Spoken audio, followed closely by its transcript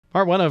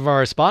Part one of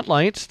our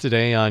spotlights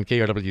today on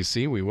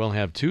KRWC. We will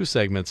have two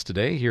segments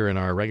today here in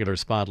our regular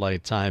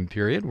spotlight time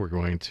period. We're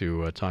going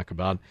to talk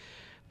about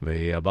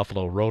the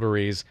Buffalo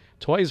Rotary's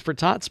Toys for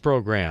Tots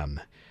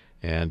program.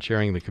 And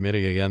chairing the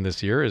committee again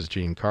this year is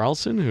Jean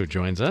Carlson, who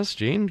joins us.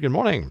 Jean, good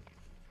morning.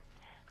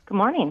 Good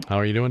morning. How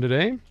are you doing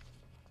today?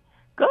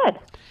 Good.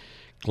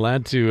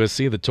 Glad to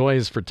see the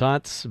Toys for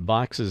Tots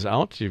boxes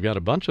out. You've got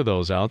a bunch of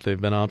those out.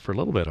 They've been out for a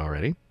little bit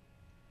already.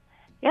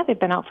 Yeah, they've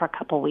been out for a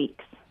couple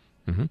weeks.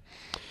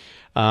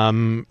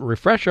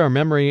 Refresh our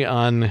memory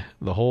on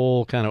the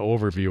whole kind of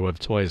overview of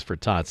Toys for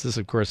Tots. This,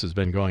 of course, has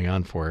been going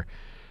on for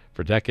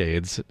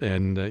decades,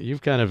 and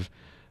you've kind of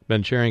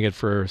been chairing it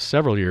for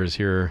several years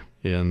here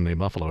in the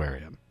Buffalo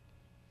area.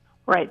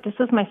 Right. This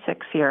is my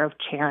sixth year of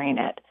chairing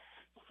it.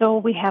 So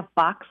we have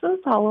boxes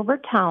all over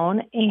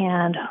town,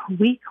 and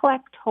we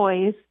collect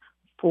toys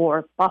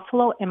for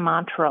Buffalo and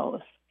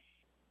Montrose,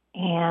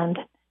 and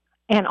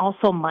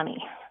also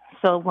money.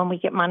 So when we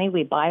get money,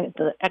 we buy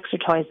the extra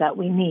toys that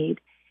we need.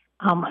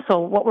 So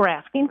what we're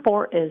asking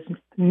for is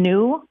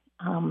new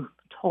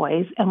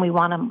toys, and we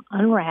want them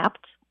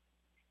unwrapped,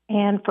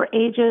 and for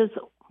ages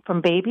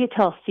from baby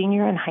till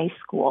senior in high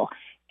school.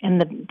 And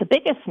the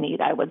biggest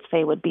need, I would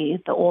say, would be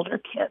the older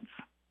kids.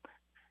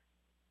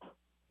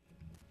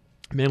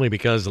 Mainly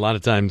because a lot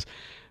of times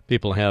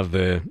people have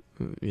they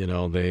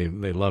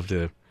love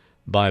to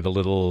buy the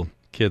little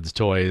kids'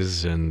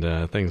 toys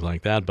and things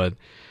like that, but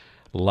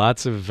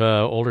lots of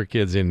older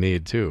kids in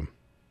need too.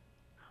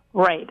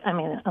 Right. I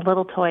mean, a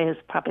little toy is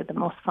probably the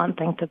most fun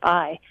thing to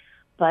buy.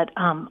 But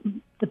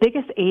the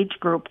biggest age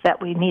group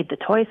that we need the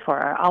toys for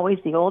are always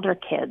the older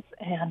kids.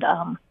 And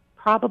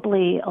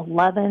probably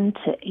 11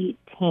 to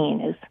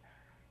 18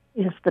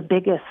 is the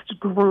biggest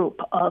group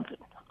of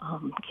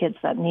kids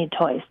that need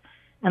toys.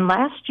 And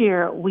last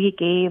year, we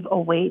gave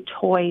away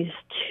toys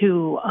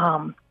to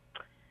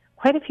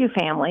quite a few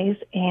families.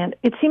 And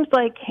it seems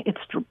like it's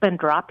been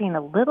dropping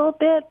a little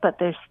bit, but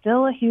there's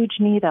still a huge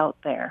need out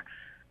there.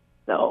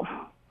 So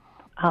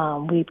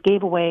we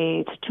gave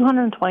away to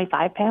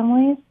 225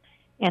 families,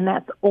 and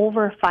that's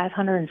over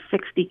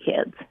 560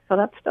 kids. So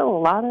that's still a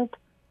lot of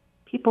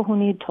people who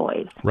need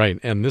toys. Right,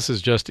 and this is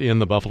just in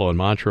the Buffalo and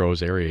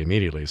Montrose area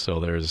immediately.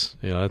 So there's,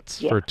 that's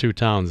for two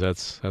towns.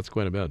 That's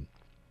quite a bit.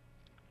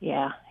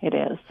 Yeah, it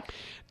is.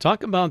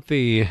 Talk about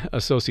the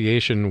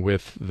association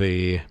with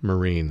the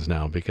Marines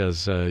now,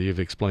 because you've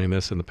explained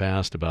this in the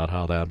past about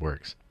how that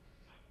works.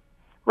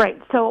 Right.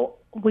 So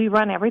we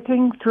run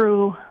everything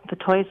through the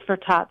Toys for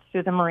Tots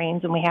through the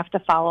Marines, and we have to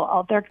follow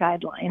all their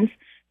guidelines.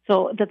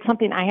 So that's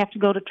something I have to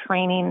go to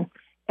training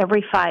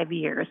every 5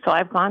 years. So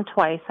I've gone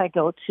twice. I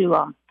go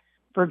to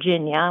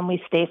Virginia, and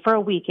we stay for a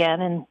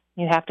weekend, and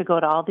you have to go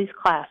to all these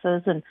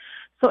classes. And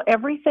so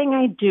everything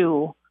I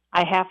do,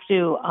 I have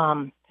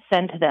to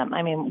send to them.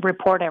 I mean,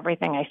 report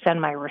everything. I send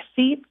my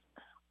receipts,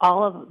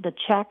 all of the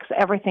checks,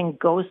 everything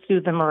goes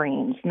through the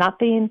Marines.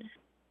 Nothing,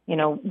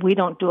 we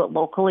don't do it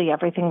locally.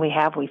 Everything we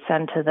have, we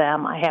send to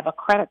them. I have a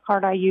credit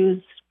card I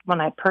use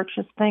when I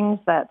purchase things.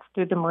 That's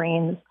through the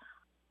Marines.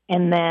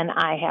 And then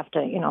I have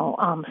to,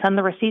 send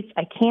the receipts.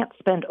 I can't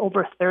spend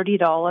over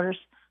 $30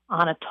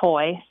 on a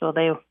toy. So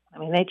they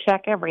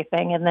check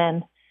everything. And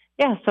then,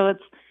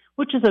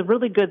 which is a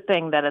really good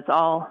thing that it's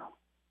all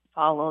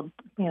followed,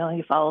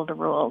 you follow the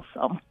rules.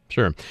 So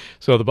sure.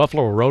 So the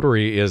Buffalo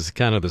Rotary is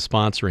kind of the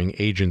sponsoring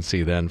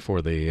agency then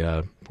for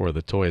the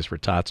Toys for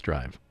Tots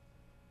drive.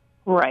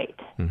 Right.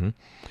 Mm-hmm.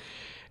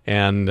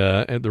 And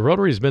the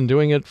Rotary's been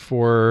doing it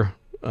for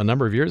a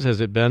number of years.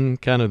 Has it been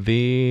kind of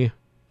the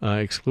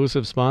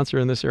exclusive sponsor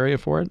in this area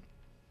for it?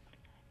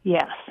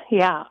 Yes,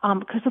 yeah.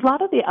 Because a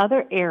lot of the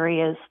other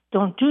areas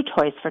don't do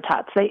Toys for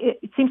Tots.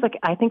 It seems like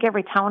I think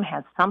every town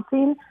has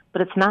something,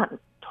 but it's not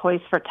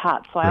Toys for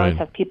Tots. So I always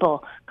have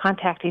people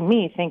contacting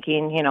me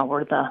thinking,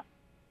 we're the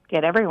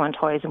get everyone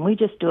toys, and we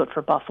just do it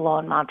for Buffalo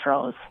and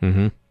Montrose.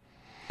 Mm-hmm.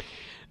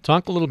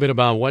 Talk a little bit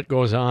about what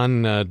goes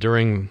on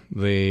during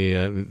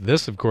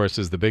this, of course,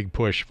 is the big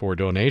push for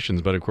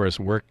donations, but of course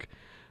work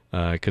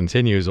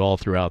continues all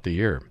throughout the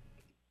year.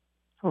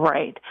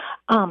 Right.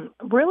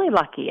 Really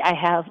lucky. I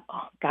have,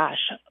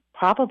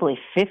 probably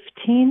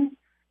 15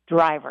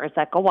 drivers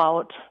that go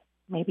out,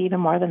 maybe even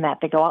more than that.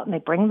 They go out and they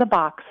bring the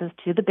boxes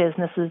to the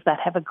businesses that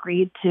have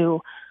agreed to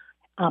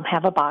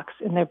have a box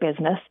in their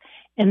business.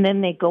 And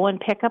then they go and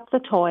pick up the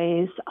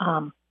toys.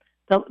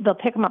 They'll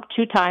pick them up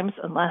 2 times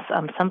unless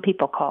some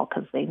people call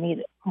because they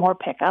need more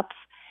pickups.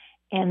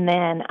 And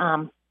then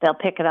they'll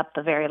pick it up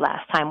the very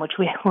last time, which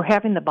we're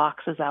having the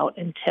boxes out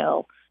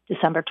until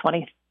December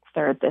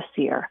 23rd this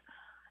year.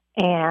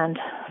 And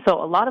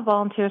so a lot of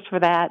volunteers for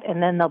that. And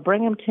then they'll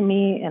bring them to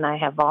me, and I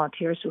have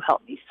volunteers who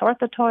help me sort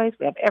the toys.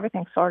 We have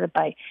everything sorted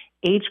by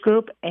age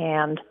group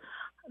and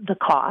the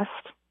cost.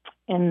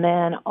 And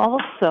then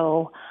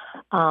also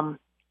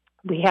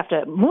we have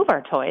to move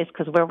our toys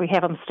because where we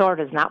have them stored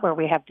is not where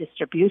we have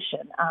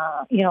distribution.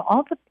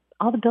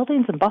 All the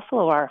buildings in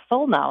Buffalo are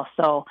full now,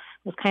 so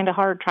it was kind of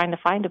hard trying to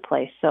find a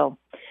place. So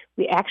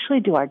we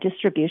actually do our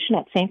distribution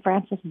at St.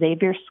 Francis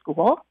Xavier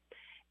School.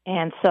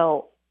 And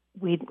so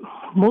we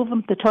move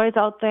the toys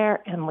out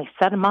there, and we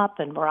set them up,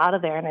 and we're out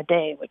of there in a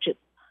day,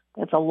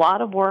 it's a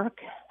lot of work,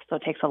 so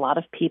it takes a lot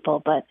of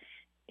people, but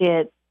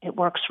it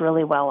works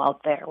really well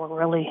out there. We're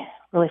really,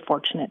 really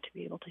fortunate to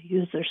be able to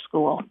use their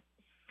school.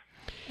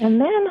 And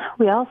then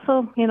we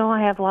also,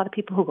 I have a lot of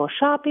people who go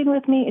shopping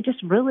with me. It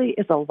just really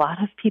is a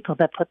lot of people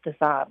that put this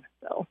on.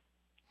 So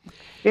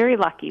very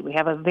lucky. We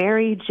have a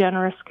very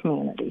generous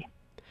community.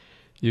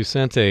 You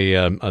sent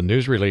a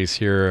news release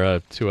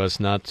here to us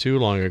not too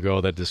long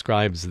ago that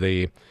describes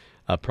the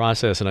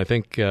process, and I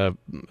think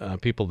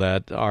people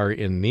that are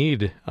in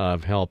need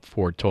of help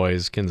for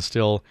toys can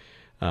still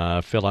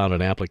fill out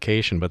an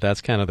application, but that's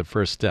kind of the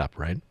first step,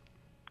 right?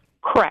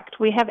 Correct.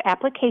 We have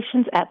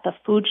applications at the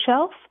food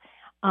shelf.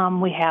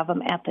 We have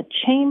them at the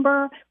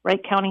Chamber,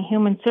 Wright County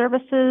Human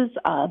Services.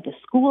 The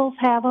schools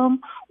have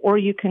them, or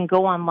you can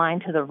go online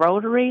to the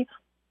Rotary,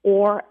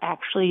 or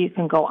actually you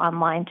can go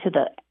online to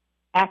the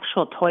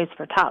actual Toys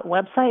for Tot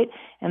website,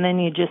 and then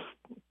you just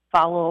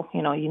follow,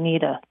 you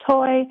need a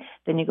toy,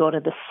 then you go to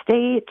the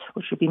state,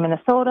 which would be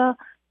Minnesota,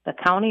 the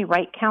county,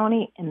 Wright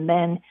County, and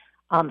then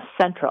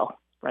Central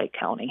Wright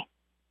County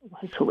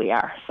is who we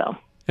are. So.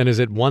 And is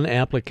it one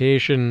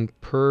application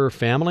per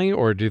family,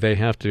 or do they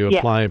have to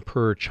apply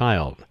per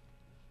child?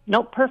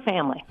 Nope, per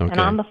family. Okay. And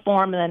on the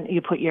form, then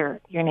you put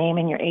your name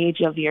and your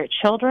age of your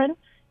children,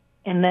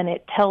 and then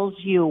it tells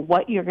you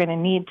what you're going to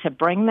need to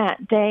bring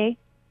that day.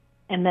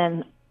 And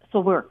then, so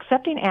we're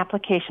accepting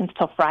applications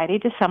till Friday,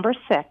 December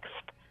 6th,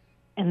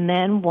 and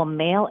then we'll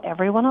mail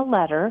everyone a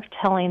letter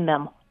telling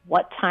them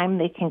what time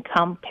they can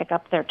come pick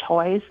up their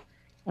toys,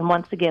 and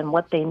once again,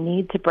 what they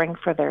need to bring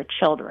for their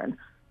children.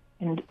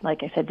 And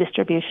like I said,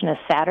 distribution is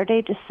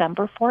Saturday,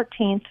 December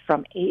 14th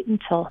from 8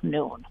 until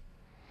noon.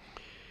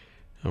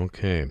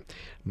 Okay.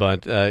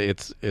 But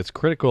it's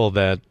critical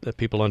that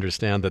people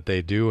understand that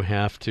they do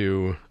have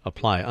to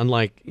apply.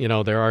 Unlike,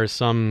 there are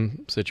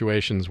some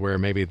situations where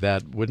maybe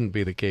that wouldn't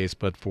be the case,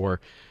 but for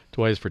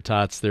Toys for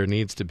Tots, there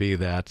needs to be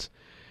that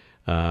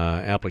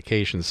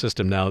application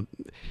system. Now,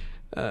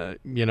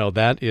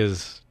 that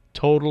is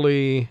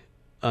totally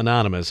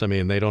anonymous. I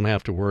mean, they don't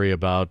have to worry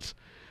about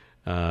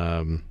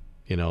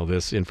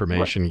this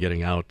information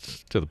getting out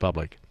to the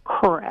public.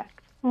 Correct.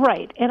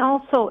 Right. And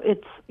also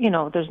it's,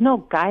 there's no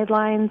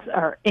guidelines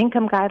or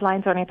income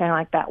guidelines or anything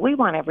like that. We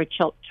want every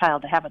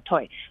child to have a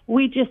toy.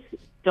 We just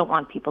don't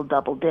want people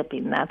double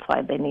dipping. That's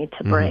why they need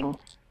to bring,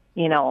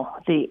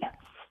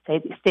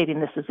 stating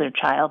this is their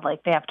child.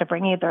 Like they have to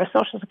bring either a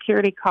Social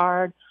Security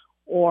card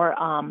or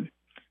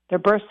their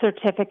birth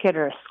certificate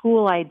or a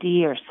school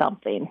ID or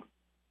something.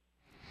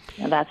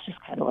 And that's just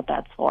kind of what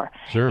that's for.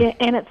 Sure.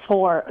 And it's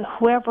for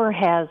whoever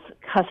has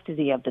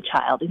custody of the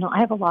child. I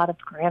have a lot of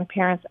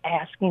grandparents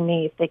asking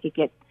me if they could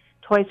get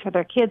toys for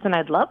their kids, and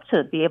I'd love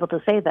to be able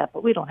to say that,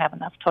 but we don't have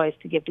enough toys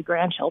to give to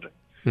grandchildren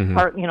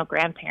or,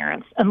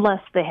 grandparents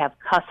unless they have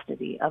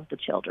custody of the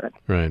children.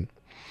 Right.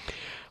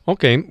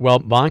 Okay. Well,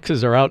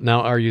 boxes are out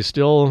now. Are you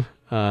still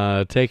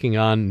taking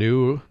on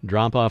new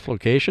drop-off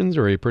locations,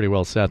 or are you pretty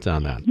well set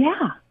on that? Yeah.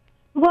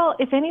 Well,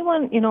 if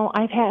anyone,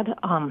 I've had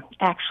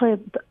actually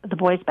the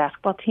boys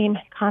basketball team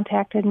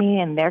contacted me,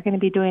 and they're going to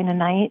be doing a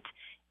night.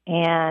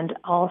 And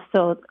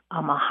also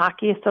a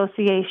hockey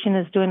association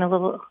is doing a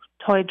little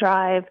toy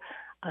drive,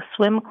 a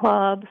swim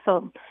club.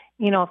 So,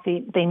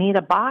 if they need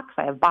a box,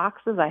 I have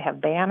boxes, I have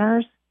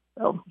banners.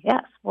 So,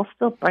 yes, we'll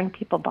still bring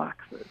people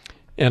boxes.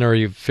 And are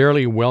you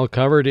fairly well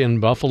covered in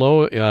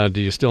Buffalo? Do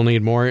you still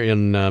need more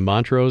in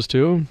Montrose,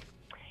 too?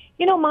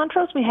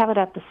 Montrose, we have it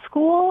at the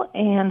school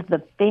and the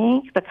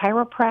bank, the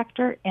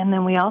chiropractor, and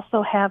then we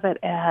also have it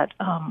at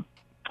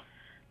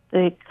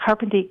the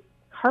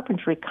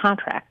carpentry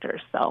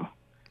contractors. So,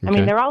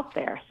 okay. They're out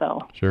there.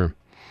 So sure.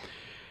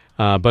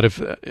 But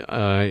if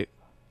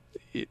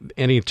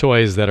any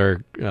toys that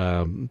are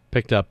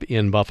picked up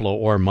in Buffalo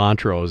or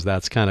Montrose,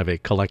 that's kind of a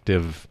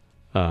collective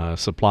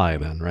supply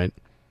then, right?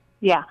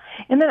 Yeah.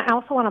 And then I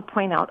also want to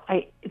point out,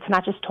 it's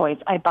not just toys.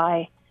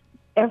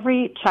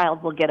 Every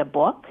child will get a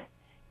book.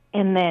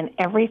 And then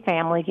every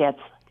family gets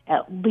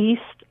at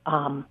least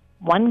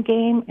one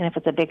game, and if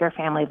it's a bigger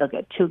family, they'll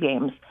get 2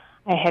 games.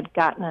 I had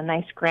gotten a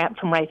nice grant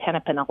from Wright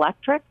Hennepin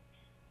Electric,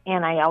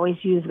 and I always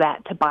use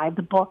that to buy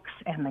the books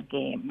and the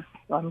games.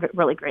 So I'm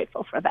really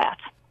grateful for that.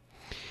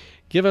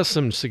 Give us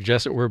some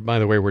suggestions. By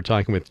the way, we're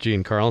talking with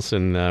Jean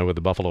Carlson with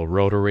the Buffalo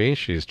Rotary.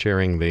 She's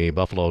chairing the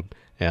Buffalo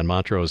and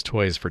Montrose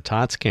Toys for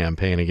Tots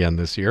campaign again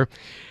this year.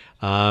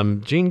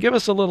 Jean, give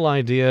us a little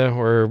idea,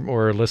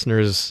 or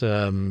listeners,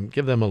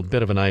 give them a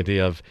bit of an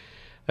idea of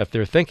if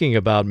they're thinking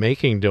about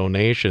making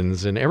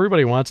donations, and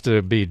everybody wants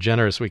to be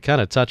generous. We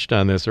kind of touched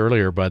on this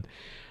earlier, but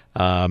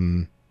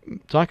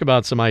talk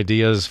about some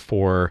ideas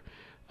for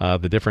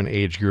the different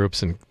age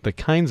groups and the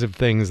kinds of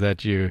things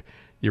that you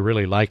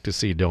really like to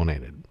see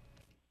donated.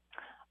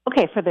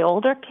 Okay, for the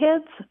older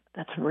kids,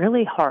 that's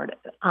really hard.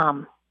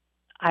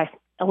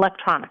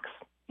 Electronics,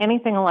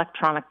 anything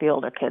electronic the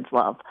older kids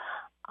love.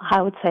 I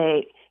would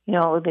say,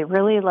 they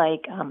really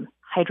like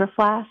Hydro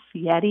Flasks,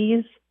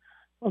 Yetis,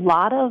 a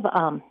lot of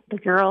the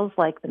girls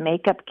like the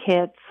makeup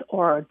kits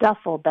or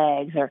duffel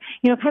bags, or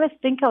kind of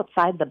think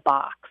outside the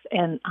box,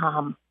 and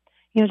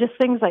just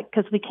things like,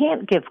 because we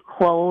can't give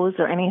clothes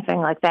or anything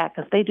like that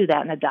because they do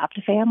that in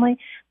Adopt-A-Family,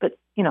 but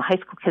high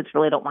school kids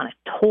really don't want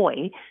a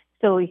toy,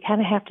 so you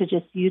kind of have to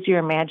just use your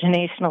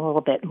imagination a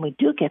little bit, and we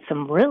do get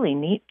some really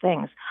neat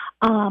things.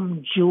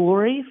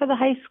 Jewelry for the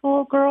high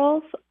school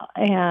girls,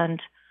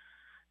 and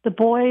the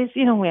boys,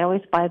 we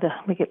always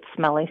we get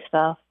smelly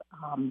stuff,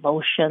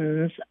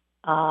 lotions,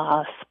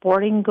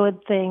 sporting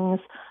good things,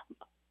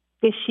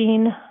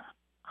 fishing,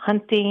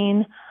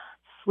 hunting,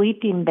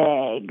 sleeping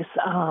bags,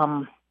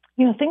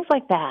 things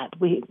like that.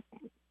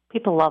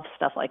 People love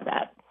stuff like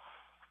that.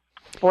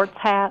 Sports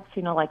hats,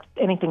 like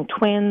anything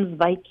Twins,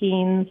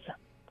 Vikings.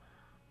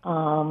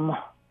 I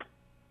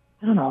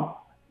don't know.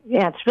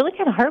 Yeah, it's really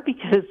kind of hard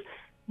because,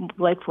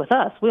 like with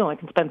us, we only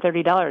can spend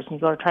 $30, and you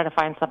go to try to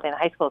find something a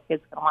high school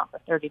kid's going to want for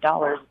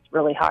 $30. It's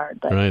really hard.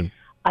 But Right.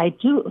 I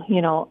do,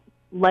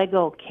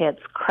 Lego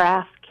kits,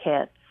 craft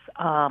kits,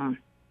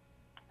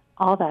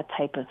 all that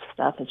type of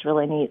stuff is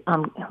really neat.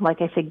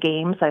 Like I said,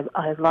 games.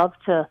 I love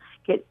to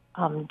get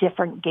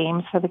different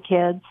games for the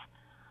kids.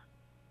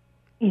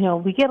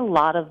 We get a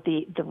lot of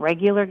the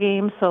regular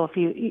games. So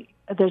if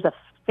there's a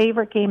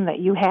favorite game that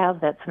you have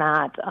that's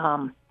not,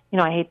 I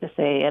hate to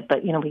say it,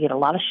 but we get a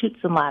lot of Chutes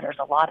and Ladders,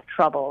 a lot of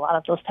Trouble, a lot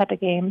of those type of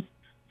games.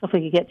 So if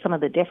we could get some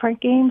of the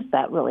different games,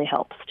 that really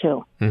helps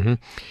too. Mm-hmm.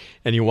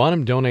 And you want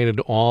them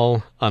donated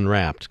all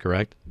unwrapped,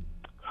 correct?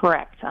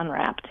 Correct,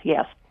 unwrapped,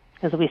 yes.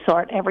 Because we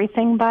sort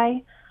everything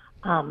by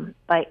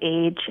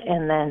age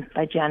and then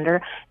by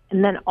gender.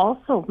 And then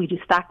also we do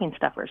stocking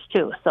stuffers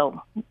too. So,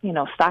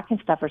 stocking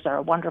stuffers are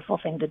a wonderful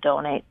thing to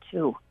donate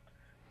to.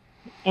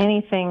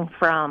 Anything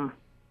from,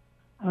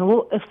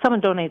 if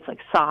someone donates like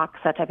socks,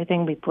 that type of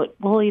thing,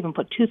 we'll even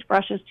put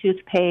toothbrushes,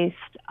 toothpaste,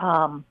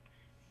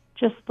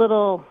 just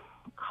little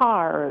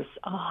cars,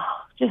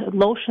 just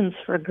lotions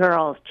for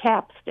girls,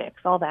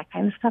 chapsticks, all that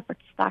kind of stuff.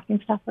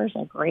 Stocking stuffers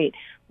are great.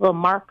 Little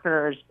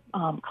markers,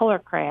 color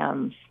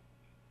crayons,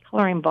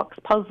 coloring books,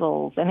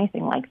 puzzles,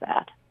 anything like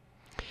that.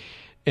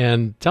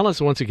 And tell us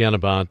once again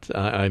about,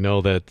 I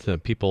know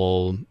that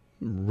people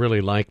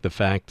really like the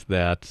fact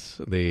that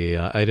the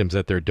items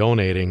that they're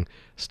donating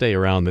stay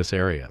around this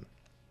area.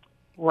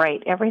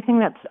 Right. Everything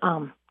that's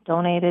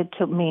donated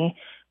to me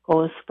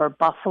goes for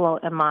Buffalo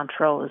and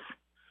Montrose.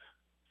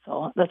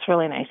 So that's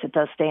really nice. It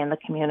does stay in the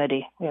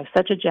community. We have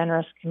such a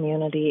generous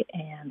community,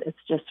 and it's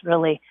just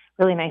really,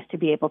 really nice to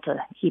be able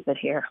to keep it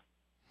here.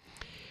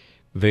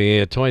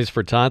 The Toys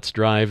for Tots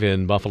drive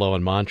in Buffalo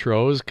and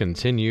Montrose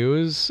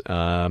continues.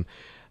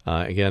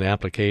 Again,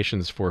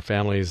 applications for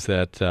families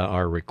that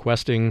are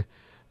requesting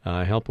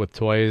help with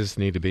toys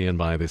need to be in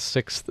by the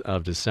 6th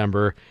of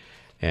December,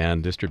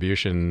 and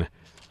distribution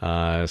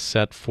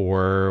set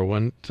for,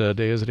 what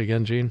day is it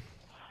again, Jean?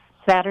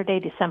 Saturday,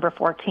 December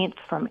 14th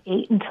from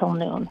 8 until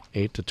noon.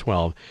 8 to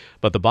 12.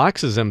 But the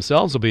boxes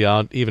themselves will be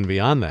out even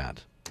beyond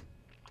that.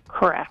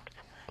 Correct.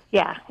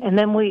 Yeah. And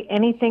then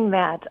anything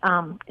that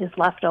is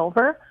left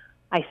over,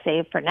 I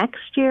save for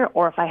next year,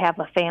 or if I have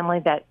a family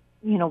that,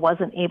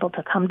 wasn't able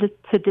to come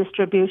to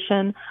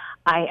distribution,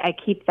 I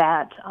keep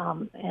that,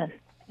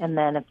 and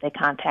then if they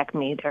contact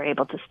me, they're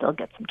able to still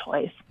get some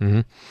toys.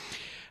 Mm-hmm.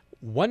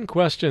 One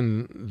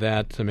question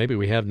that maybe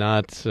we have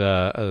not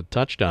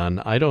touched on,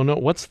 I don't know,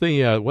 what's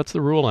the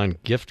rule on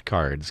gift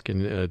cards?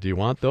 Do you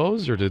want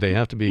those, or do they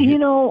have to be?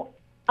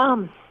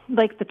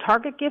 Like the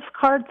Target gift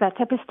cards, that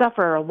type of stuff,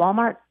 or a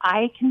Walmart,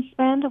 I can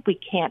spend. We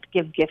can't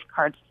give gift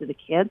cards to the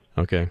kids.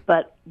 Okay.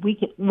 But we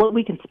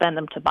can spend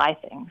them to buy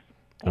things.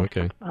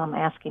 Okay.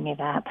 Asking me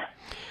that.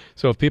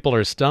 So if people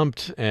are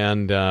stumped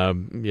and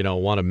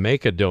want to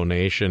make a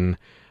donation,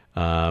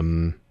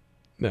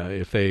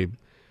 if they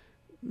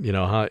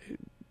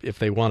if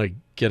they want to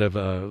get a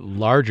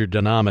larger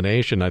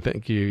denomination, I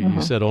think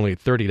you said only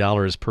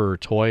 $30 per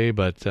toy,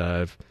 but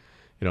if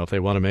they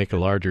want to make a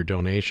larger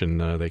donation,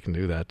 they can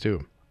do that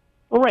too.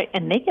 Well, right,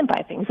 and they can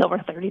buy things over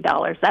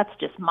 $30. That's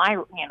just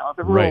the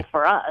rule Right.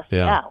 for us.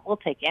 Yeah. We'll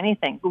take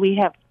anything. We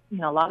have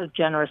a lot of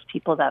generous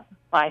people that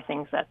buy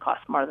things that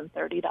cost more than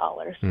 $30.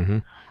 Mm-hmm.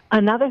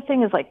 Another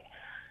thing is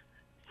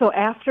so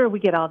after we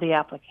get all the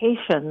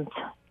applications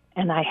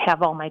and I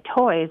have all my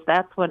toys,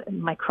 that's what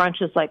my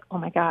crunch is like, oh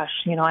my gosh,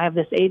 I have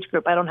this age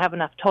group, I don't have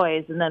enough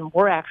toys, and then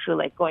we're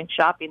actually going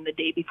shopping the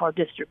day before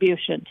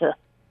distribution to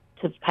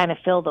kind of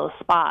fill those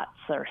spots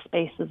or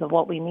spaces of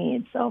what we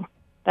need. So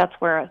that's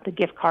where the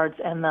gift cards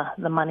and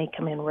the money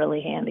come in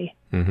really handy.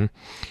 Mm-hmm.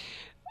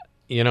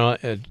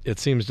 It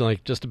seems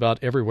like just about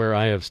everywhere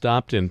I have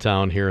stopped in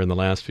town here in the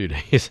last few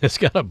days has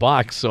got a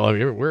box, so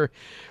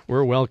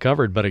we're well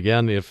covered. But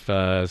again, if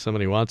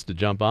somebody wants to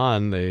jump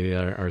on, they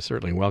are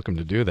certainly welcome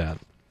to do that.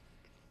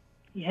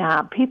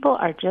 Yeah, people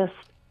are just,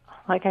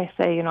 like I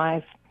say,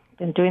 I've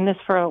been doing this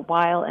for a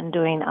while and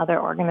doing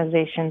other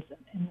organizations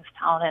in this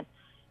town, and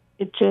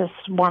it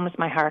just warms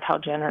my heart how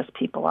generous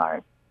people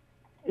are.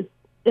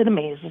 It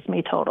amazes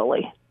me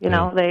totally.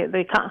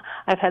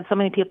 I've had so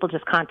many people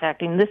just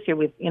contacting. This year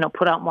we've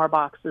put out more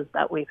boxes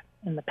that we've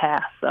in the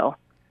past. So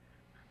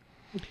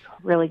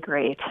Really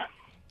great.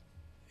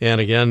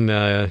 And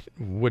again,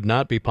 would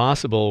not be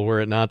possible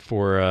were it not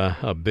for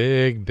a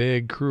big,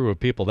 big crew of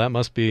people. That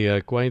must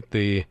be quite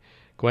the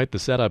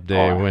setup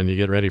day Oh, when you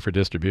get ready for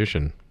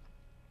distribution.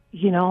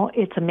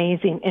 it's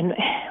amazing. And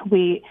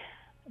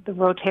the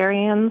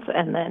Rotarians,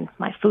 and then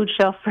my food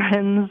shelf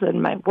friends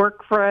and my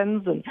work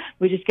friends, and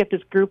we just get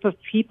this group of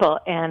people,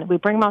 and we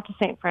bring them out to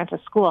St. Francis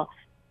School.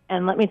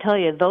 And let me tell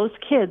you, those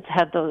kids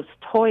had those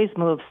toys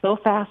move so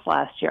fast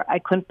last year. I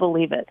couldn't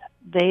believe it.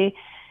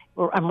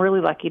 I'm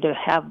really lucky to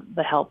have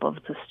the help of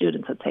the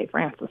students at St.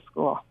 Francis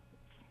School.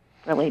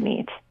 Really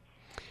neat.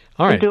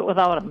 All right. Couldn't do it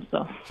without them.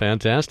 So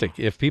Fantastic.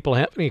 If people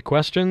have any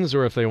questions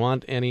or if they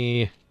want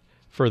any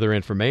further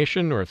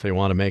information or if they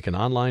want to make an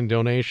online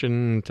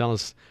donation,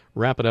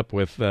 wrap it up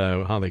with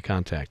how they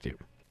contact you.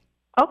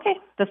 okay,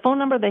 the phone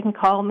number they can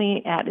call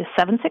me at is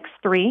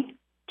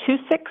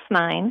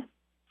 763-269-5739.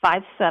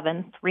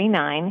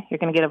 You're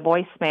going to get a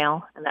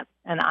voicemail,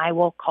 and I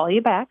will call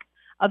you back.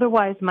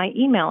 Otherwise, my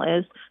email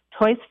is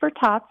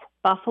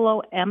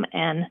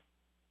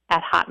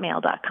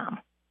toysfortotsbuffalomn@hotmail.com.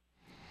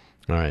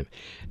 All right.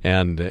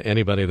 And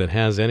anybody that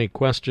has any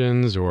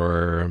questions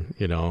or,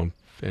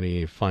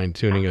 any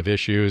fine-tuning of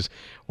issues,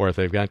 or if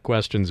they've got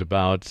questions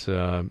about,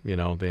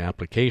 the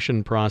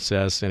application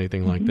process,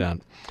 anything like that.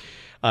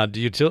 Do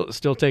you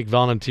still take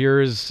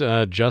volunteers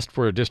just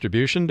for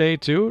distribution day,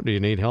 too? Do you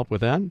need help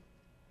with that?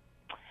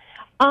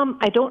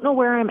 I don't know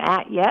where I'm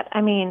at yet. I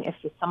mean, if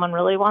someone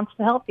really wants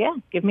to help, yeah,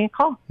 give me a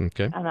call.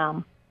 Okay.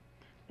 And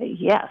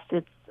yes,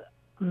 it's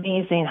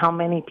amazing how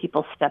many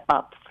people step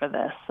up for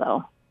this.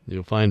 So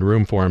You'll find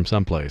room for them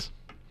someplace.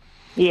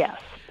 yes.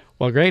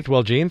 Well, great.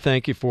 Well, Gene,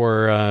 thank you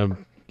for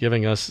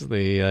giving us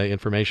the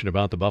information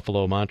about the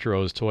Buffalo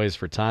Montrose Toys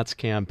for Tots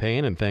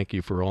campaign, and thank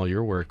you for all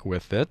your work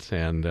with it.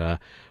 And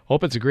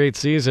hope it's a great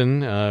season.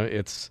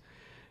 The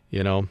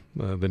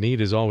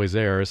need is always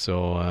there,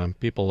 so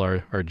people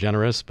are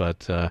generous,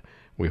 but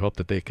we hope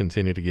that they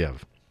continue to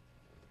give.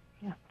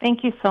 Yeah.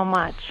 Thank you so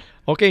much.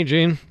 Okay,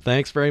 Gene,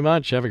 thanks very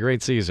much. Have a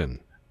great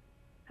season.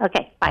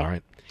 Okay, bye. All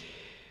right.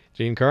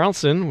 Gene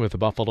Carlson with the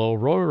Buffalo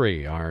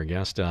Rotary, our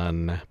guest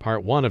on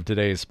part one of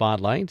today's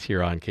Spotlight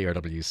here on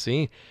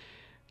KRWC.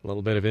 A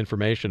little bit of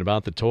information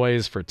about the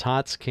Toys for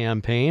Tots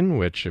campaign,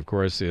 which, of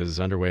course, is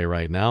underway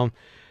right now.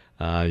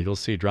 You'll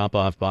see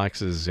drop-off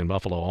boxes in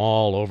Buffalo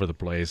all over the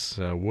place.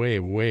 Way,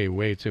 way,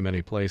 way too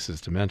many places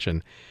to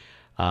mention.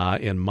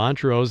 In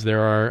Montrose,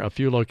 there are a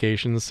few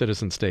locations: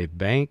 Citizen State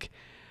Bank,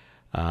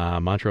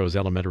 Montrose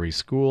Elementary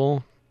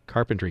School,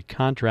 Carpentry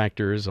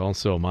Contractors,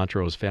 also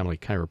Montrose Family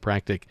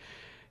Chiropractic,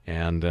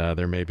 and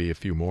there may be a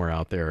few more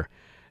out there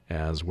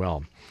as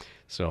well.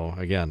 So,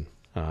 again,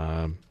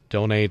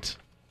 donate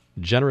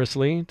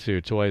generously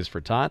to Toys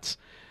for Tots.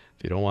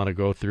 If you don't want to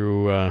go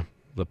through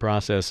the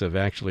process of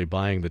actually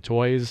buying the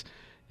toys,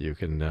 you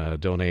can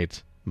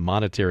donate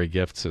monetary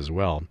gifts as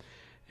well,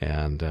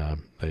 and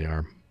they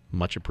are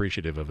much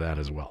appreciative of that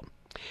as well.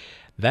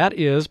 That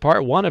is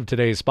part one of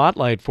today's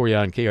Spotlight for you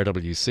on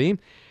KRWC.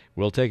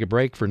 We'll take a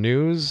break for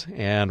news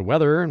and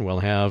weather, and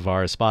we'll have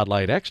our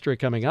Spotlight Extra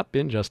coming up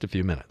in just a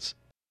few minutes.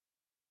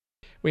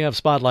 We have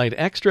Spotlight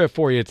Extra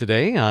for you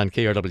today on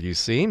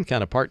KRWC,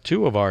 kind of part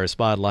two of our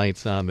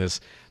Spotlights on this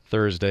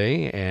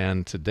Thursday,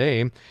 and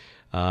today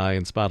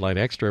in Spotlight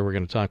Extra, we're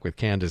going to talk with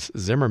Candace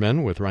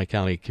Zimmerman with Wright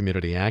County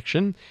Community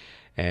Action.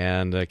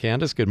 And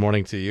Candace, good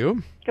morning to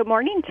you. Good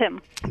morning, Tim.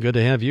 Good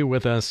to have you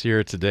with us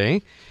here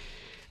today.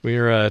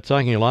 We're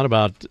talking a lot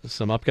about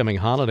some upcoming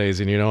holidays,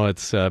 and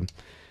it's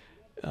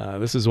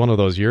this is one of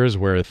those years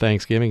where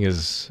Thanksgiving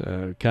is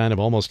kind of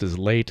almost as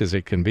late as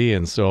it can be,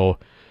 and so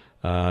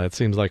it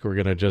seems like we're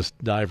going to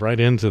just dive right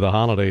into the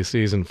holiday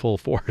season full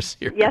force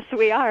here. Yes,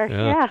 we are.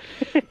 Yeah.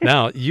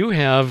 Now, you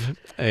have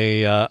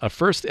a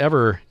first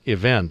ever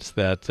event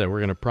that we're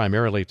going to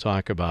primarily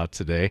talk about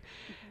today,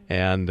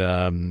 and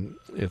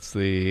it's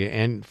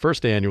the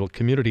first annual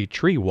Community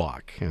Tree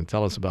Walk. And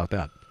tell us about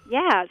that.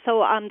 Yeah,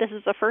 so this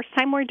is the first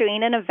time we're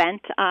doing an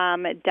event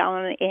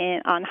down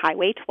on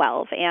Highway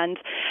 12, and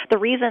the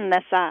reason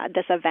this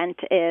event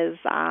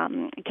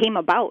came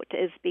about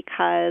is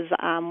because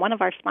one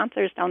of our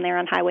sponsors down there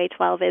on Highway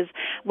 12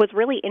 was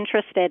really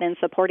interested in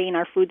supporting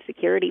our food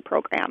security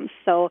programs.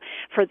 So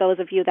for those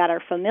of you that are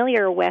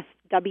familiar with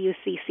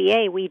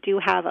WCCA, we do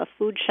have a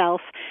food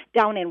shelf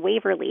down in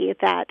Waverly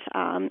that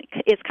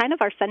is kind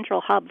of our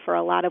central hub for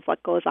a lot of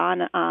what goes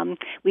on.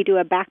 We do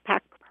a backpack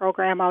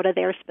program out of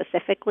there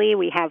specifically.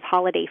 We have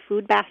holiday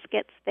food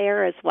baskets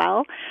there as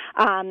well.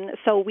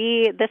 So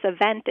this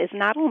event is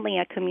not only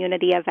a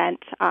community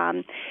event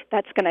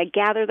that's going to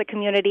gather the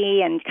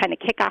community and kind of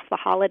kick off the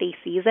holiday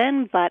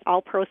season, but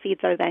all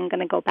proceeds are then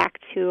going to go back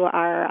to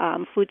our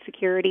food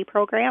security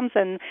programs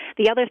and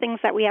the other things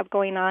that we have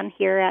going on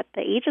here at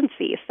the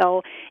agency.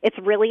 So it's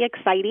really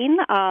exciting.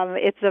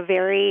 It's a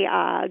very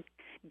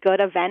good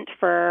event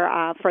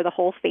for the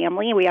whole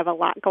family. We have a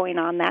lot going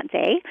on that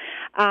day.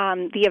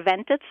 The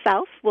event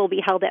itself will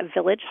be held at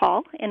Village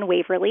Hall in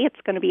Waverly.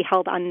 It's going to be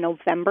held on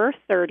November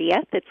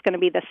 30th. It's going to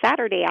be the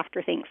Saturday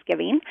after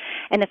Thanksgiving,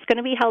 and it's going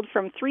to be held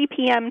from 3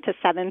 p.m. to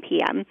 7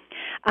 p.m.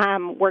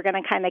 We're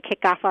going to kind of kick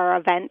off our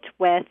event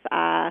with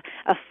a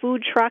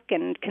food truck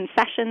and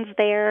concessions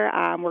there.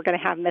 We're going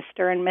to have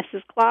Mr. and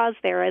Mrs. Claus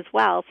there as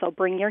well, so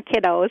bring your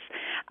kiddos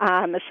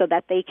so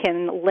that they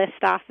can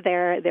list off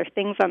their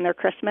things on their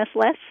Christmas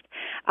list.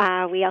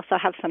 We also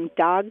have some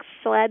dog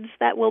sleds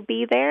that will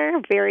be there.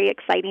 Very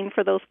exciting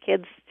for those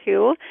kids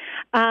too.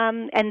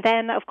 And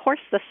then, of course,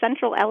 the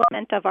central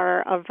element of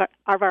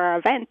our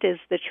event is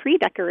the tree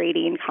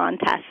decorating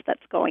contest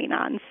that's going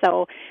on.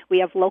 So we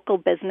have local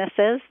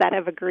businesses that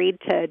have agreed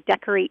to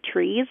decorate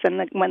trees, and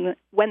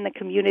when the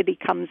community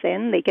comes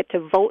in, they get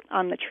to vote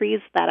on the trees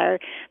that are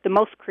the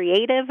most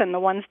creative and the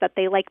ones that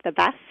they like the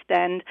best.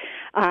 And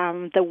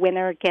the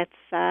winner gets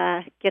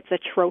a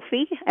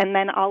trophy, and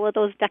then all of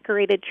those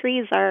decorated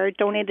trees are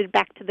donated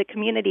back to the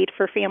community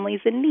for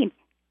families in need.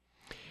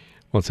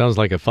 Well, it sounds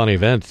like a fun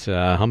event.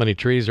 How many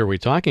trees are we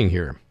talking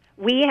here?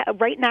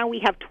 Right now we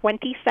have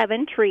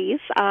 27 trees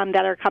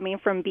that are coming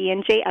from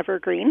B&J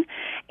Evergreen,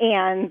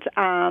 and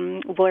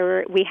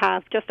we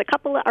have just a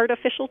couple of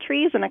artificial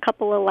trees and a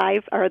couple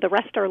of the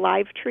rest are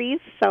live trees.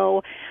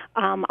 So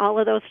all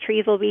of those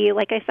trees will be,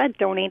 like I said,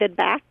 donated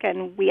back,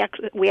 and we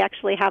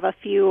actually have a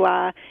few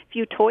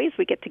toys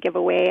we get to give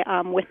away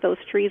with those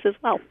trees as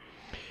well.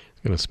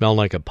 It's going to smell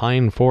like a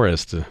pine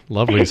forest. A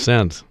lovely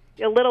scent.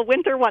 A little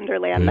winter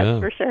wonderland, yeah. That's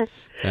for sure.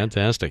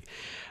 Fantastic.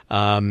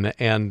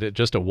 And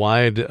just a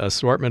wide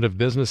assortment of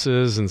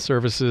businesses and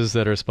services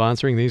that are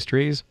sponsoring these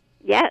trees?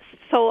 Yes.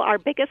 So our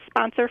biggest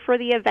sponsor for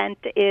the event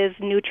is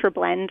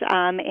NutriBlend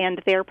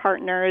and their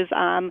partners,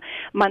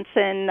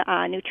 Munson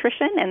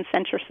Nutrition and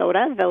Centra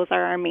Soda. Those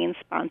are our main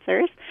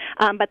sponsors.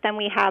 But then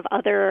we have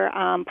other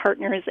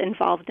partners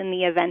involved in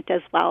the event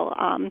as well.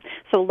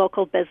 So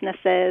local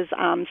businesses,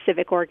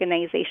 civic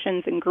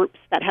organizations, and groups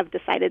that have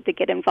decided to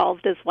get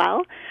involved as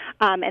well.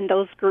 And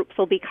those groups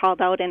will be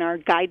called out in our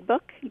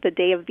guidebook the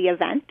day of the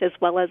event, as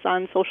well as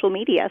on social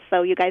media.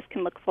 So you guys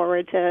can look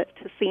forward to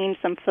seeing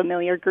some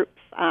familiar groups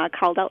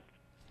called out.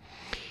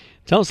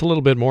 Tell us a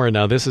little bit more.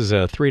 Now, this is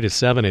a 3 to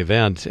 7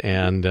 event,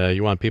 and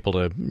you want people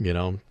to,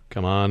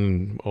 come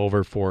on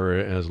over for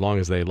as long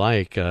as they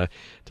like.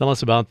 Tell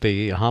us about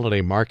the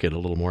holiday market a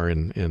little more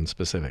in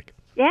specific.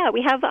 Yeah,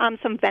 we have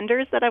some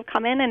vendors that have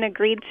come in and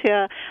agreed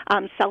to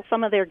sell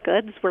some of their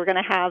goods. We're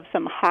going to have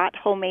some hot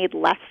homemade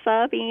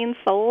lefse being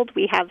sold.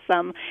 We have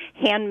some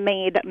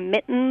handmade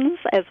mittens,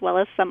 as well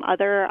as some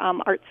other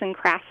arts and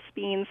crafts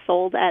being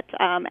sold at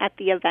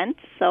the event.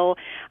 So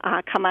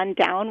come on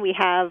down. We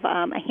have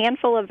a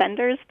handful of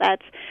vendors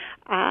that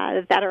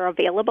are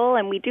available,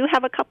 and we do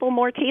have a couple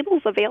more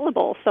tables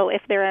available. So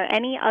if there are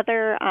any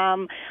other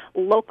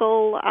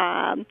local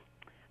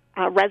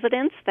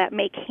residents that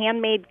make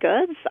handmade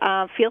goods,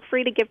 feel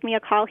free to give me a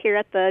call here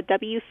at the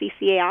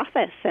WCCA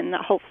office, and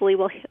hopefully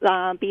we'll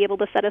be able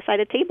to set aside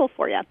a table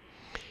for you.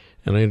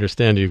 And I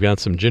understand you've got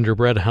some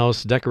gingerbread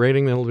house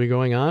decorating that will be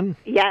going on?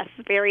 Yes,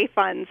 very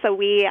fun. So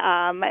we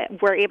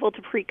were able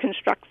to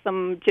pre-construct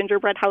some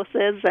gingerbread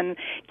houses, and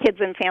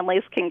kids and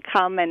families can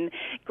come and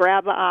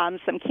grab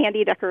some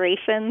candy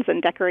decorations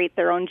and decorate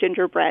their own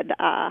gingerbread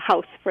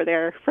house for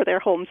their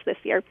homes this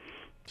year.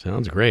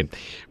 Sounds great.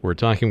 We're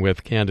talking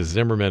with Candace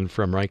Zimmerman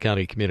from Wright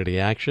County Community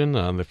Action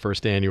on the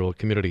first annual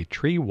Community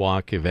Tree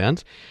Walk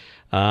event.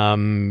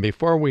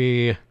 Before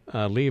we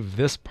leave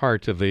this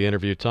part of the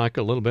interview, talk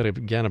a little bit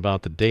again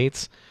about the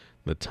dates,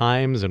 the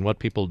times, and what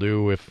people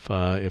do if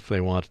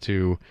they want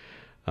to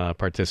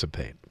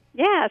participate.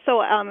 Yeah,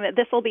 so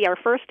this will be our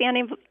first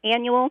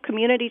annual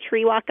Community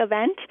Tree Walk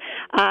event,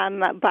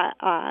 hosted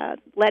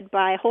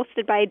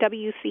by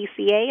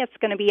WCCA. It's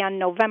going to be on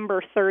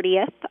November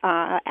 30th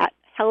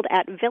held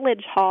at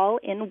Village Hall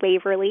in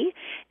Waverly.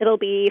 It'll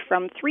be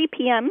from 3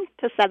 p.m.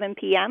 to 7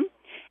 p.m.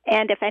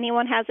 And if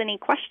anyone has any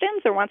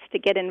questions or wants to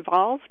get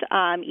involved,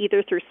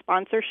 either through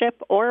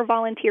sponsorship or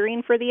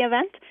volunteering for the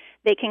event,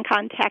 they can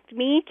contact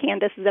me,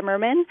 Candace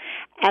Zimmerman,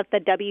 at the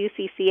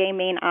WCCA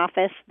main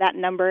office. That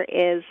number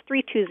is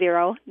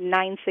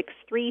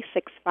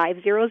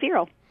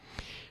 320-963-6500.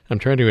 I'm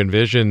trying to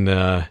envision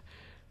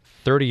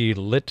 30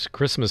 lit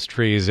Christmas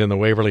trees in the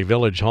Waverly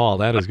Village Hall.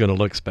 That is going to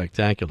look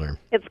spectacular.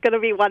 It's going to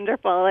be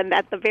wonderful. And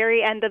at the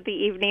very end of the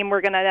evening,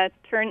 we're going to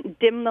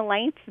dim the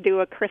lights,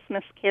 do a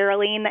Christmas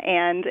caroling,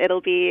 and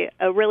it'll be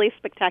a really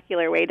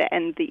spectacular way to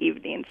end the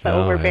evening.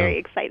 So we're very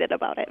excited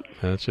about it.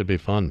 That should be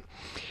fun.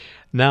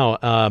 Now,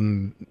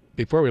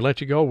 before we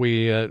let you go,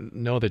 we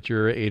know that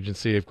your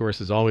agency, of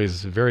course, is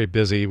always very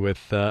busy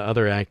with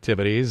other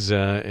activities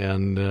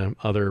and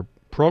other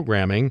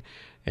programming.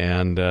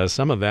 And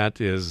some of that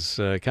is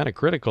kind of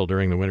critical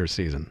during the winter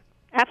season.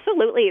 Absolutely.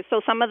 Absolutely. So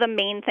some of the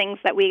main things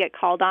that we get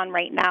called on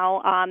right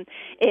now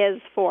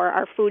is for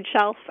our food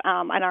shelf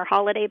and our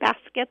holiday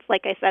baskets.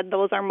 Like I said,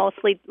 those are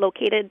mostly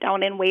located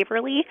down in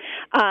Waverly,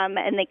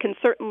 and they can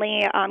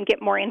certainly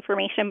get more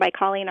information by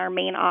calling our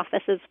main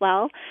office as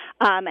well.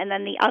 And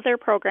then the other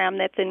program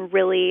that's in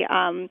really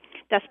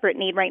desperate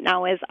need right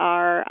now is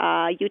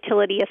our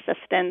utility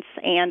assistance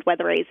and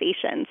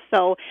weatherization.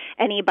 So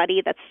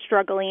anybody that's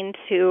struggling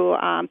to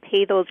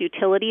pay those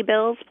utility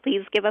bills,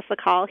 please give us a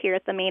call here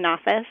at the main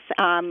office.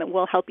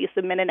 We'll help you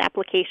submit an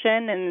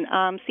application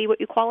and see what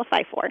you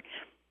qualify for.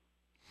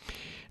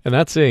 And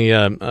that's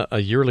a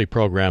yearly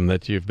program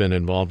that you've been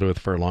involved with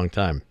for a long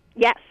time.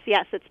 Yes,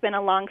 it's been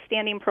a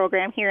long-standing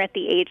program here at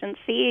the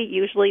agency.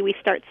 Usually we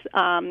start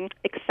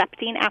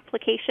accepting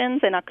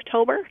applications in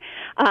October,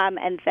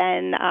 and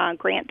then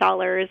grant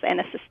dollars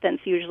and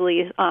assistance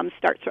usually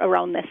starts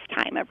around this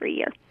time every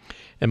year.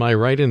 Am I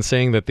right in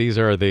saying that these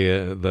are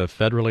the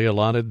federally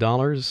allotted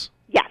dollars?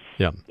 Yes.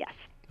 Yeah. Yes.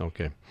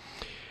 Okay.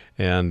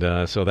 And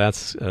so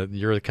that's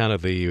you're kind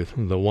of the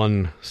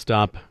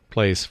one-stop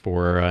place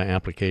for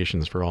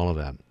applications for all of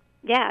that.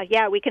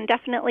 Yeah, we can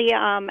definitely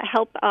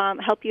help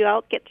you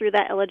out, get through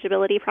that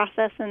eligibility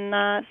process,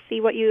 and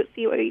see what you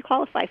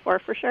qualify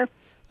for sure.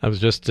 I was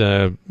just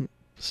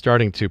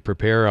starting to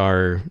prepare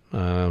our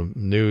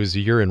news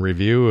year in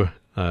review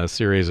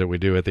series that we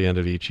do at the end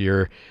of each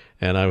year,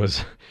 and I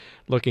was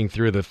looking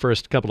through the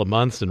first couple of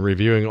months and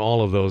reviewing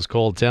all of those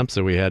cold temps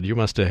that we had. You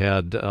must have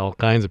had all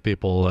kinds of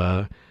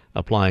people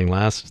applying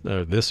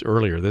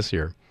earlier this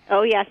year.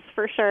 Oh yes,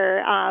 for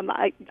sure.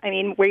 I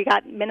mean, we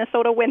got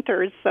Minnesota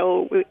winters,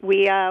 so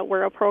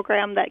we're a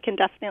program that can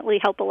definitely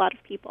help a lot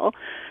of people.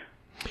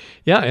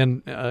 Yeah,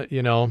 and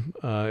in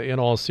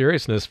all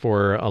seriousness,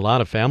 for a lot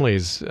of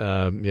families,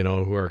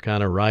 who are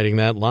kind of riding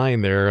that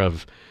line there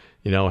of,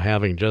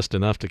 having just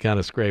enough to kind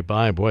of scrape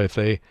by. Boy, if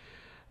they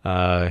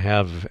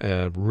have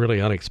a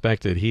really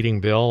unexpected heating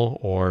bill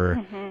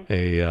or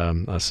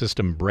a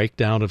system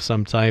breakdown of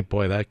some type,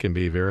 boy, that can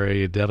be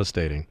very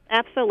devastating.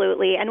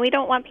 Absolutely, and we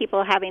don't want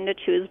people having to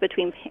choose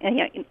between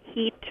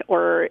heat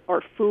or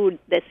food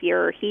this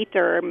year, or heat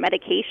or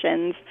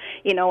medications.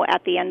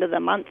 At the end of the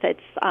month, it's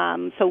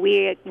so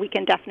we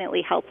can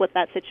definitely help with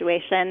that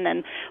situation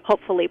and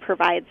hopefully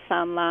provide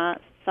some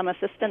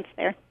assistance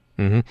there.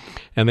 Mm-hmm.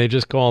 And they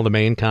just call the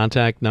main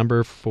contact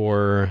number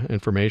for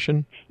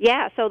information?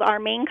 Yeah, so our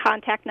main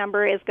contact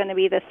number is going to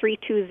be the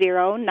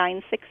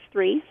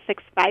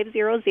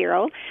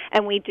 320-963-6500,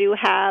 and we do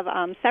have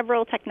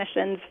several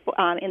technicians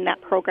in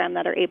that program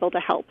that are able to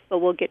help, so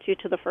we'll get you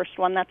to the first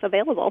one that's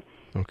available.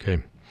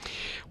 Okay.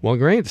 Well,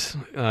 great.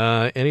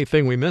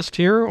 Anything we missed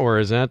here, or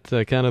is that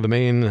kind of the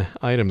main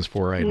items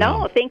for right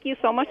now? No, thank you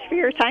so much for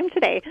your time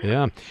today.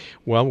 Yeah.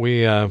 Well,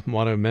 we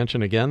want to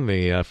mention again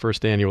the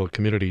first annual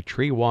Community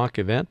Tree Walk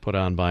event put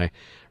on by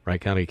Wright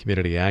County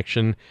Community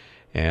Action,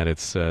 and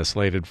it's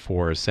slated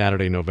for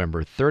Saturday,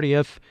 November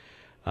 30th,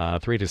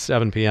 3 to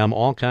 7 p.m.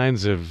 All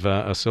kinds of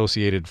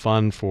associated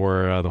fun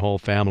for the whole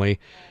family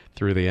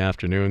through the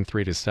afternoon,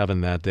 3 to 7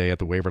 that day at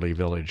the Waverly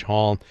Village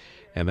Hall.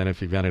 And then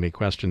if you've got any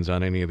questions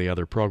on any of the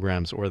other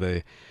programs or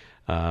the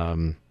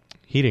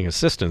heating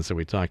assistance that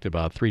we talked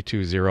about,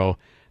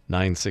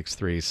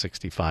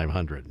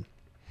 320-963-6500.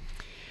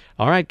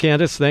 All right,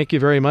 Candace, thank you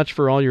very much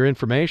for all your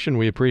information.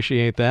 We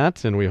appreciate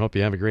that, and we hope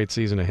you have a great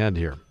season ahead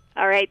here.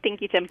 All right.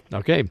 Thank you, Tim.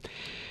 Okay.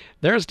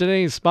 There's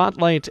today's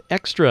Spotlight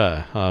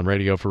Extra on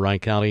radio for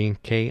Wright County,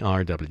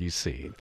 KRWC.